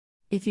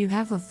If you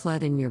have a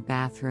flood in your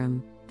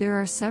bathroom, there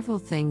are several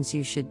things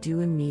you should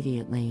do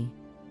immediately.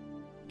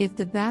 If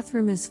the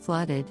bathroom is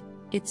flooded,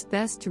 it's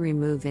best to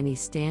remove any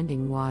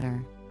standing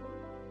water.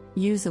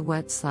 Use a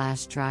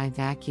wet/dry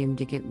vacuum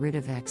to get rid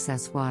of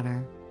excess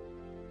water.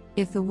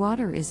 If the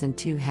water isn't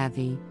too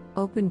heavy,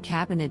 open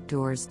cabinet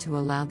doors to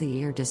allow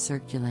the air to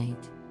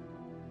circulate.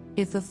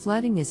 If the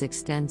flooding is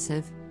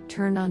extensive,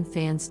 turn on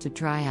fans to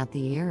dry out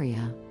the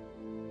area.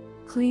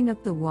 Clean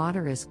up the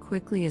water as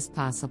quickly as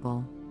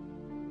possible.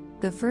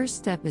 The first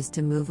step is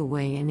to move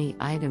away any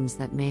items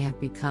that may have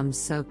become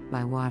soaked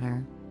by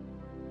water.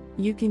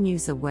 You can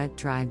use a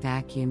wet/dry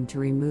vacuum to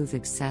remove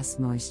excess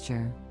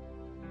moisture.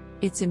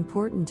 It's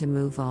important to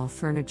move all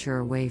furniture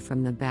away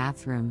from the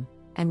bathroom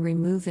and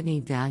remove any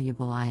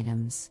valuable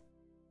items.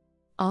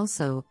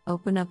 Also,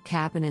 open up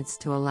cabinets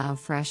to allow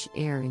fresh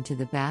air into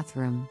the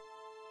bathroom.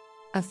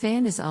 A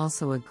fan is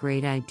also a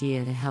great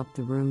idea to help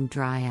the room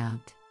dry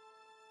out.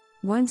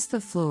 Once the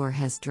floor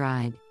has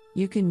dried,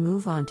 you can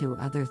move on to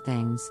other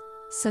things,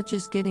 such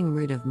as getting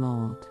rid of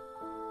mold.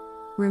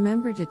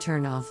 Remember to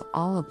turn off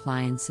all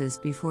appliances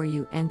before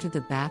you enter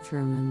the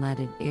bathroom and let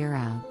it air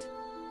out.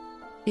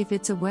 If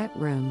it's a wet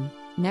room,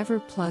 never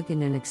plug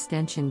in an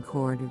extension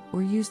cord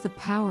or use the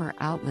power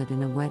outlet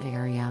in a wet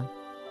area.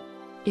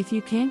 If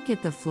you can't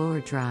get the floor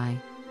dry,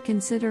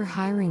 consider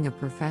hiring a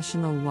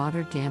professional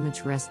water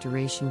damage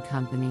restoration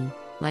company,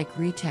 like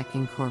Retech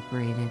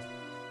Incorporated.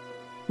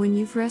 When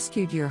you've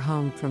rescued your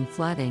home from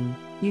flooding,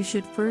 you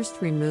should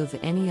first remove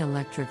any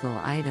electrical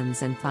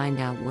items and find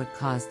out what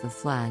caused the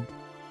flood.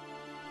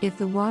 If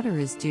the water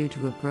is due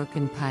to a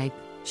broken pipe,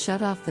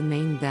 shut off the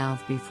main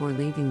valve before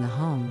leaving the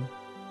home.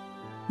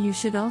 You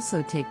should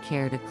also take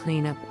care to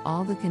clean up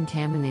all the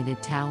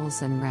contaminated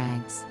towels and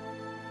rags.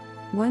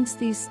 Once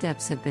these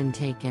steps have been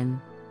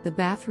taken, the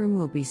bathroom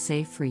will be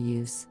safe for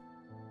use.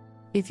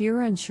 If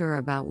you're unsure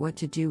about what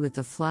to do with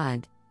the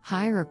flood,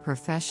 hire a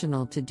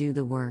professional to do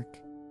the work.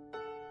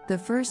 The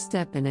first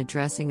step in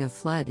addressing a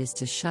flood is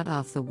to shut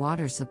off the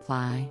water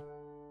supply.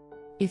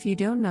 If you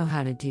don't know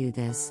how to do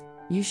this,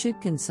 you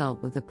should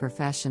consult with a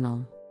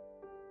professional.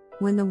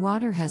 When the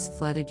water has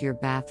flooded your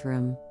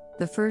bathroom,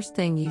 the first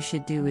thing you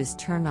should do is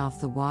turn off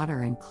the water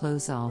and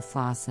close all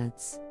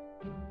faucets.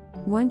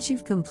 Once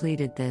you've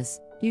completed this,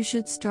 you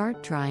should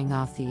start drying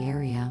off the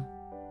area.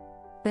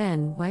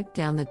 Then, wipe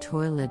down the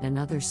toilet and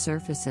other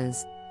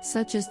surfaces,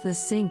 such as the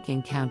sink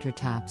and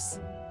countertops.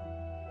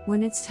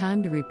 When it's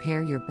time to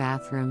repair your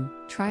bathroom,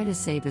 try to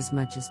save as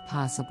much as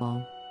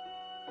possible.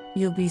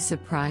 You'll be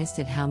surprised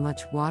at how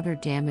much water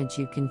damage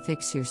you can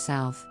fix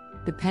yourself,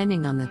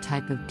 depending on the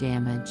type of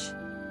damage.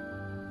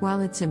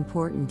 While it's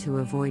important to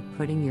avoid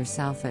putting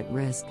yourself at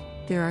risk,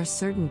 there are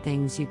certain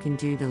things you can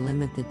do to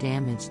limit the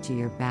damage to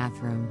your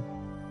bathroom.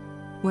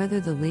 Whether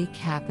the leak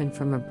happened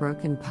from a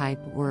broken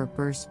pipe or a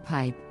burst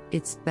pipe,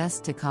 it's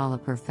best to call a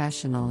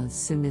professional as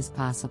soon as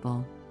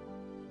possible.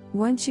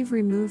 Once you've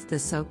removed the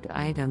soaked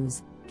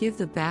items, give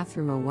the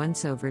bathroom a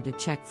once-over to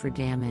check for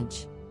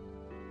damage.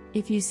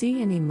 If you see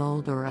any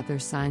mold or other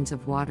signs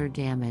of water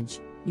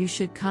damage, you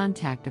should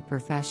contact a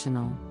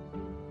professional.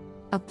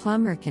 A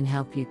plumber can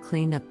help you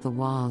clean up the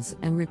walls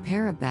and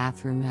repair a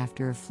bathroom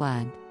after a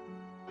flood.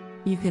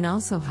 You can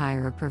also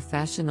hire a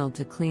professional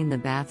to clean the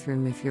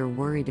bathroom if you're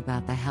worried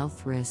about the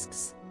health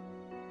risks.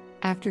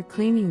 After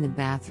cleaning the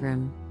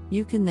bathroom,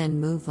 you can then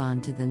move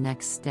on to the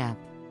next step.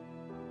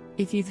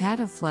 If you've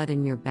had a flood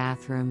in your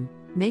bathroom,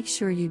 make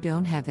sure you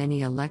don't have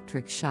any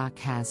electric shock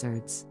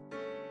hazards.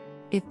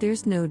 If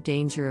there's no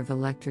danger of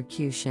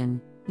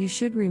electrocution, you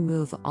should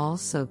remove all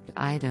soaked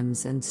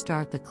items and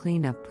start the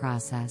cleanup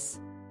process.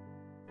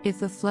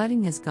 If the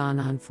flooding has gone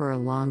on for a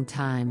long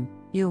time,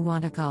 you'll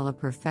want to call a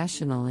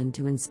professional in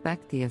to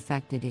inspect the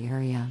affected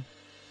area.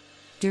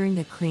 During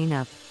the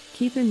cleanup,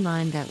 keep in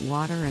mind that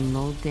water and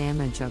mold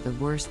damage are the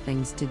worst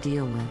things to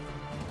deal with.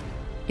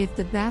 If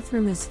the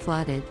bathroom is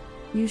flooded,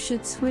 you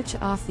should switch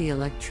off the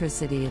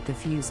electricity at the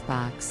fuse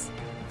box.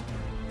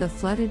 The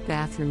flooded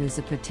bathroom is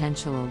a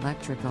potential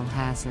electrical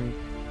hazard.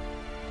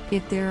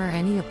 If there are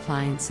any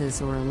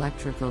appliances or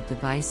electrical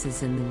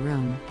devices in the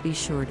room, be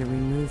sure to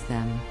remove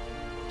them.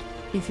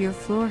 If your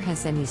floor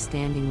has any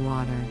standing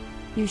water,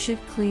 you should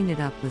clean it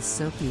up with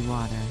soapy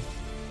water.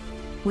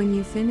 When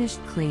you've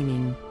finished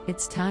cleaning,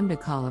 it's time to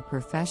call a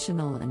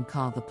professional and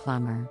call the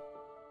plumber.